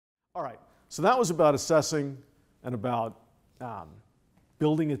All right, so that was about assessing and about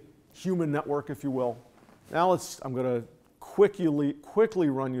building a human network, if you will. Now I'm going to quickly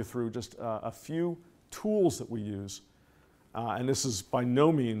run you through just a few tools that we use. And this is by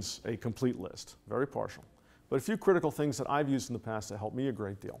no means a complete list, very partial. But a few critical things that I've used in the past that helped me a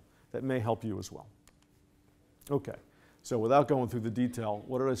great deal that may help you as well. Okay, so without going through the detail,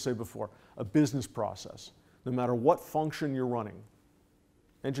 what did I say before? A business process. No matter what function you're running,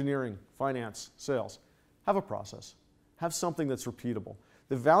 engineering, finance, sales, have a process. Have something that's repeatable.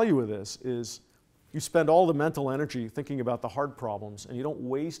 The value of this is you spend all the mental energy thinking about the hard problems and you don't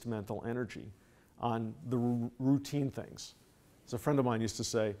waste mental energy on the routine things. As a friend of mine used to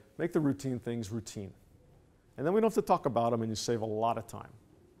say, make the routine things routine. And then we don't have to talk about them and you save a lot of time.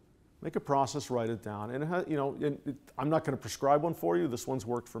 Make a process, write it down. And I'm not going to prescribe one for you. This one's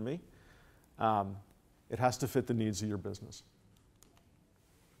worked for me. It has to fit the needs of your business.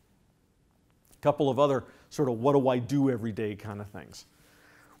 A couple of other sort of what do I do every day kind of things.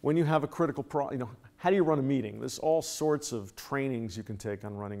 When you have a critical how do you run a meeting? There's all sorts of trainings you can take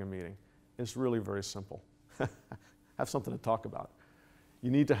on running a meeting. It's really very simple. Have something to talk about.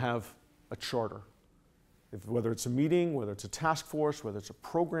 You need to have a charter. Whether it's a meeting, whether it's a task force, whether it's a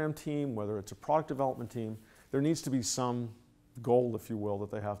program team, whether it's a product development team, there needs to be some goal, if you will,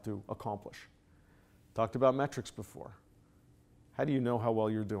 that they have to accomplish. Talked about metrics before. How do you know how well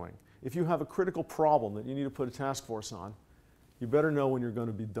you're doing? If you have a critical problem that you need to put a task force on, you better know when you're going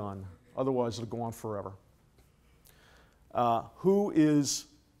to be done. Otherwise, it'll go on forever. Who is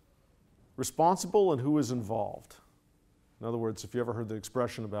responsible and who is involved? In other words, if you ever heard the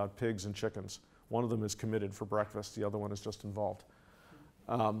expression about pigs and chickens, one of them is committed for breakfast, the other one is just involved.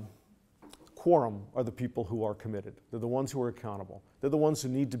 Quorum are the people who are committed. They're the ones who are accountable. They're the ones who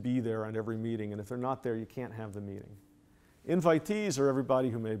need to be there at every meeting, and if they're not there, you can't have the meeting. Invitees are everybody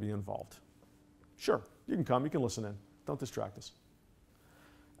who may be involved. Sure, you can come, you can listen in. Don't distract us.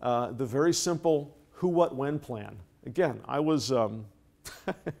 The very simple who, what, when plan. Again, I was well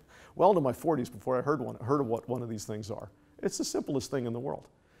into my 40s before I heard of what one of these things are. It's the simplest thing in the world.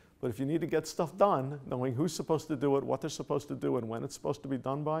 But if you need to get stuff done, knowing who's supposed to do it, what they're supposed to do, and when it's supposed to be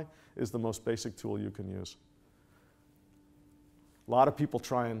done by is the most basic tool you can use. A lot of people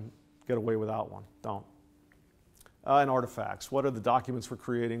try and get away without one. Don't. And artifacts. What are the documents we're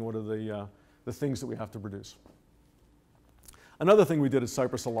creating? What are the things that we have to produce? Another thing we did at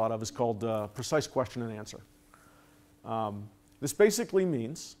Cypress a lot of is called precise question and answer. This basically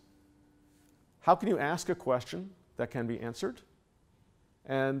means how can you ask a question that can be answered?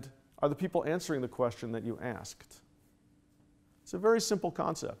 And are the people answering the question that you asked? It's a very simple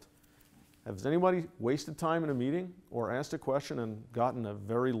concept. Has anybody wasted time in a meeting or asked a question and gotten a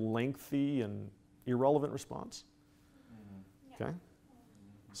very lengthy and irrelevant response? Mm-hmm. Okay.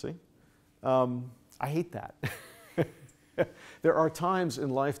 See? I hate that. There are times in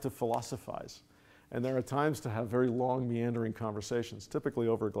life to philosophize, and there are times to have very long, meandering conversations, typically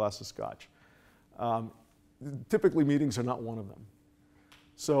over a glass of scotch. Typically, meetings are not one of them.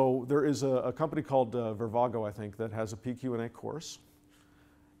 So there is a company called Vervago, I think, that has a PQ&A course.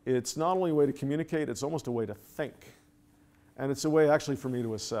 It's not only a way to communicate, it's almost a way to think. And it's a way actually for me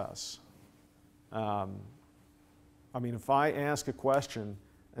to assess. I mean, if I ask a question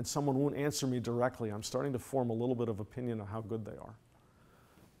and someone won't answer me directly, I'm starting to form a little bit of opinion of how good they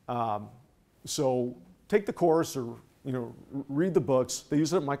are. So take the course or read the books. They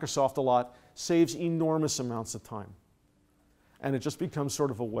use it at Microsoft a lot. Saves enormous amounts of time. And it just becomes sort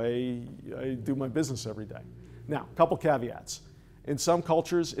of a way I do my business every day. Now, a couple caveats. In some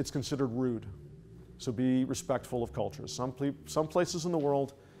cultures, it's considered rude. So be respectful of cultures. Some places in the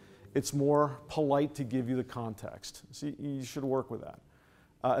world, it's more polite to give you the context. So you should work with that,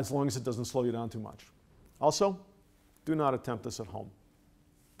 as long as it doesn't slow you down too much. Also, do not attempt this at home.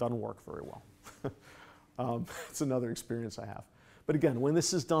 Doesn't work very well. It's another experience I have. But again, when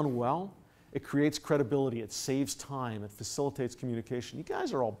this is done well, it creates credibility, it saves time, it facilitates communication. You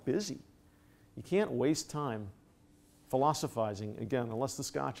guys are all busy. You can't waste time philosophizing, again, unless the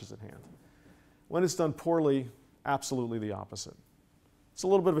scotch is at hand. When it's done poorly, absolutely the opposite. It's a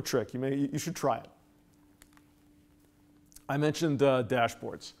little bit of a trick. You should try it. I mentioned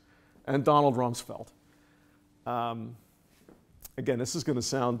dashboards and Donald Rumsfeld. Again, this is going to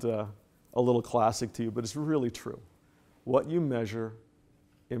sound a little classic to you, but it's really true. What you measure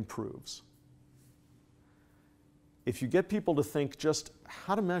improves. If you get people to think just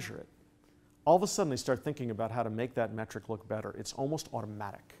how to measure it, all of a sudden they start thinking about how to make that metric look better. It's almost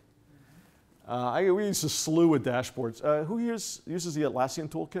automatic. We use a slew of dashboards. Who uses the Atlassian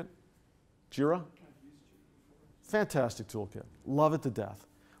toolkit? Jira? Fantastic toolkit. Love it to death.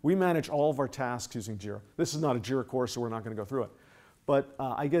 We manage all of our tasks using Jira. This is not a Jira course, so we're not going to go through it. But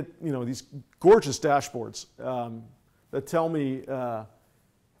I get these gorgeous dashboards that tell me how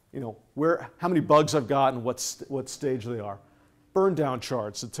many bugs I've got and what stage they are. Burn down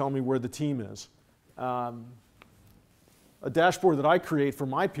charts that tell me where the team is. A dashboard that I create for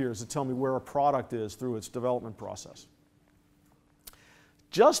my peers that tell me where a product is through its development process.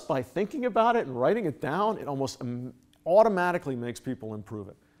 Just by thinking about it and writing it down, it almost automatically makes people improve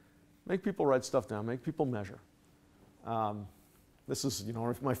it. Make people write stuff down, make people measure. This is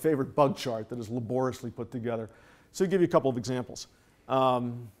my favorite bug chart that is laboriously put together. So I'll give you a couple of examples.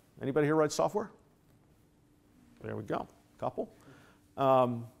 Anybody here write software? There we go, couple.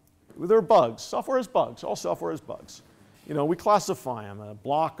 There are bugs. Software is bugs. All software is bugs. We classify them,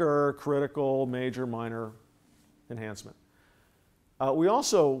 blocker, critical, major, minor, enhancement. We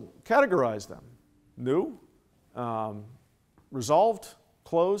also categorize them. New, resolved,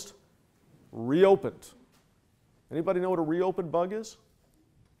 closed, reopened. Anybody know what a reopened bug is?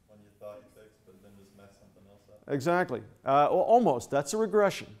 When you thought you fixed, but then just messed something else up. Exactly. Well, almost. That's a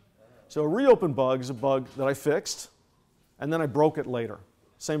regression. So a reopened bug is a bug that I fixed, and then I broke it later.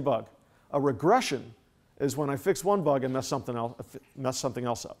 Same bug. A regression is when I fix one bug and mess something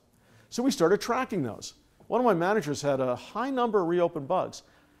else up. So we started tracking those. One of my managers had a high number of reopened bugs.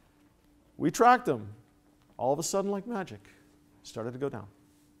 We tracked them. All of a sudden, like magic, started to go down.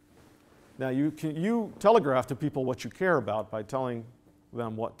 Now, you telegraph to people what you care about by telling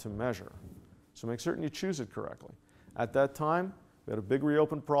them what to measure. So make certain you choose it correctly. At that time, we had a big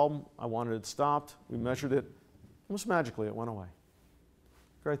reopened problem. I wanted it stopped. We measured it. Almost magically, it went away.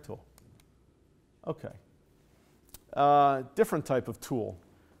 Great tool. Okay. Different type of tool.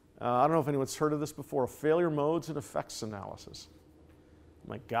 I don't know if anyone's heard of this before, failure modes and effects analysis.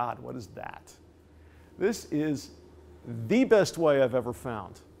 My God, what is that? This is the best way I've ever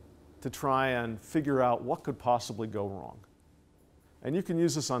found to try and figure out what could possibly go wrong. And you can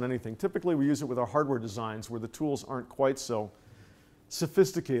use this on anything. Typically, we use it with our hardware designs where the tools aren't quite so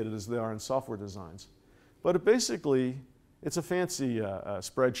sophisticated as they are in software designs. But it's a fancy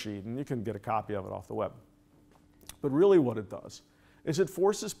spreadsheet, and you can get a copy of it off the web. But really what it does is it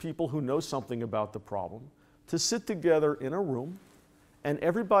forces people who know something about the problem to sit together in a room, and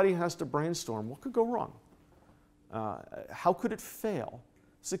everybody has to brainstorm what could go wrong. How could it fail?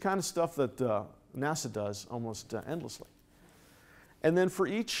 It's the kind of stuff that NASA does almost endlessly. And then for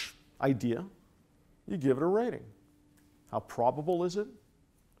each idea, you give it a rating. How probable is it?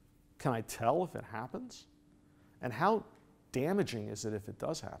 Can I tell if it happens? And how damaging is it if it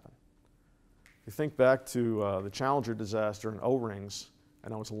does happen? You think back to the Challenger disaster and O-rings. I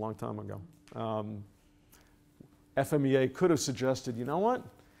know it's a long time ago. FMEA could have suggested, you know what?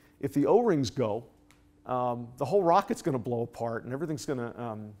 If the O-rings go, the whole rocket's going to blow apart and everything's going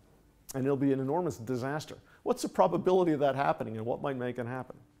to, and it'll be an enormous disaster. What's the probability of that happening and what might make it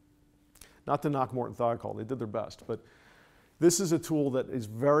happen? Not to knock Morton Thiokol, they did their best, but this is a tool that is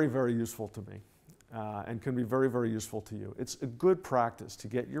very, very useful to me and can be very, very useful to you. It's a good practice to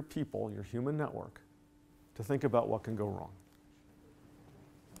get your people, your human network, to think about what can go wrong.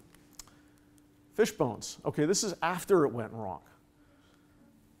 Fishbones. Okay, this is after it went wrong.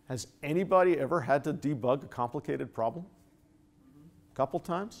 Has anybody ever had to debug a complicated problem? A couple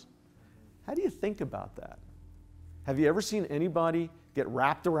times? How do you think about that? Have you ever seen anybody get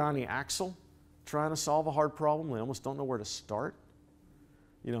wrapped around the axle trying to solve a hard problem? They almost don't know where to start.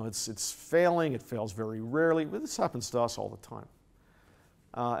 It's failing. It fails very rarely. But this happens to us all the time.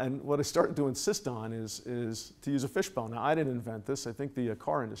 And what I started to insist on is to use a fishbone. Now, I didn't invent this. I think the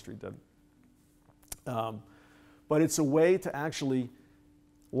car industry did. But it's a way to actually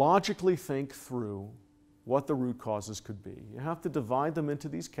logically think through what the root causes could be. You have to divide them into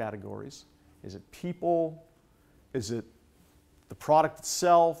these categories. Is it people? Is it the product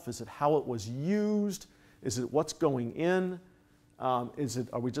itself? Is it how it was used? Is it what's going in? Is it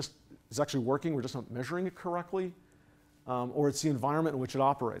actually working? We're just not measuring it correctly? Or it's the environment in which it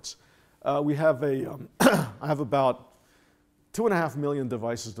operates. I have about 2.5 million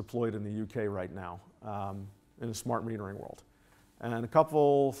devices deployed in the UK right now in the smart metering world. And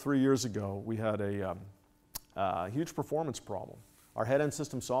 3 years ago, we had a huge performance problem. Our head-end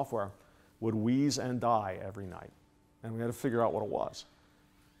system software would wheeze and die every night, and we had to figure out what it was.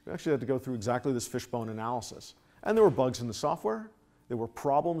 We actually had to go through exactly this fishbone analysis. And there were bugs in the software. There were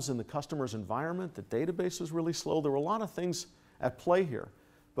problems in the customer's environment. The database was really slow. There were a lot of things at play here.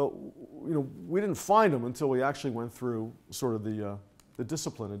 But we didn't find them until we actually went through sort of the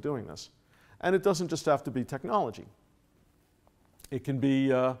discipline of doing this. And it doesn't just have to be technology. It can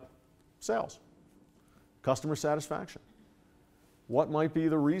be sales, customer satisfaction. What might be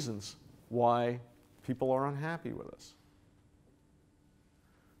the reasons why people are unhappy with us?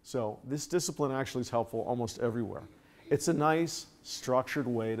 So this discipline actually is helpful almost everywhere. It's a nice, structured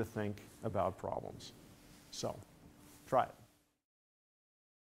way to think about problems. So try it.